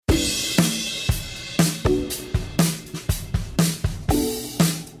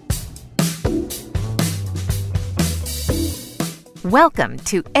Welcome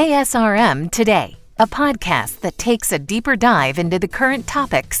to ASRM Today, a podcast that takes a deeper dive into the current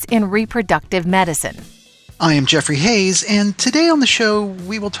topics in reproductive medicine. I am Jeffrey Hayes, and today on the show,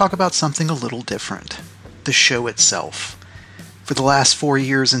 we will talk about something a little different. The show itself. For the last 4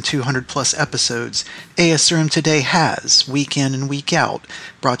 years and 200 plus episodes, ASRM Today has, week in and week out,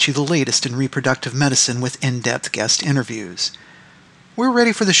 brought you the latest in reproductive medicine with in-depth guest interviews. We're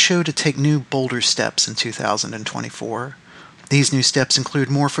ready for the show to take new, bolder steps in 2024. These new steps include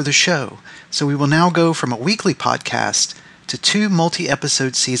more for the show, so we will now go from a weekly podcast to 2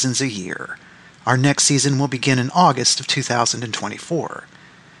 multi-episode seasons a year. Our next season will begin in August of 2024.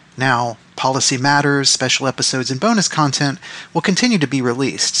 Now, Policy Matters, special episodes, and bonus content will continue to be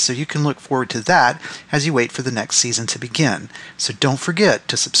released, so you can look forward to that as you wait for the next season to begin. So don't forget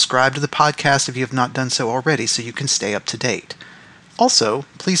to subscribe to the podcast if you have not done so already so you can stay up to date. Also,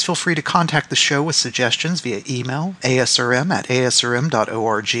 please feel free to contact the show with suggestions via email,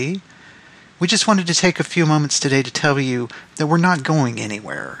 asrm@asrm.org. We just wanted to take a few moments today to tell you that we're not going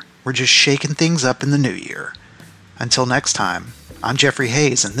anywhere. We're just shaking things up in the new year. Until next time, I'm Jeffrey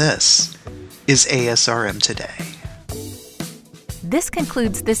Hayes, and this is ASRM Today. This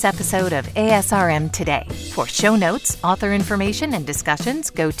concludes this episode of ASRM Today. For show notes, author information, and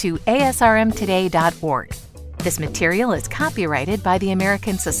discussions, go to asrmtoday.org. This material is copyrighted by the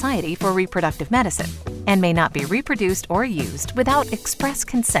American Society for Reproductive Medicine and may not be reproduced or used without express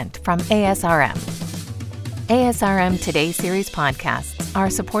consent from ASRM. ASRM Today series podcasts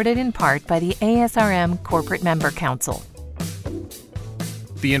are supported in part by the ASRM Corporate Member Council.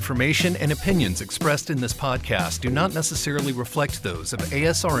 The information and opinions expressed in this podcast do not necessarily reflect those of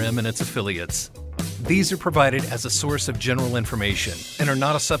ASRM and its affiliates. These are provided as a source of general information and are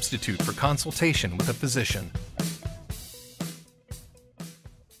not a substitute for consultation with a physician.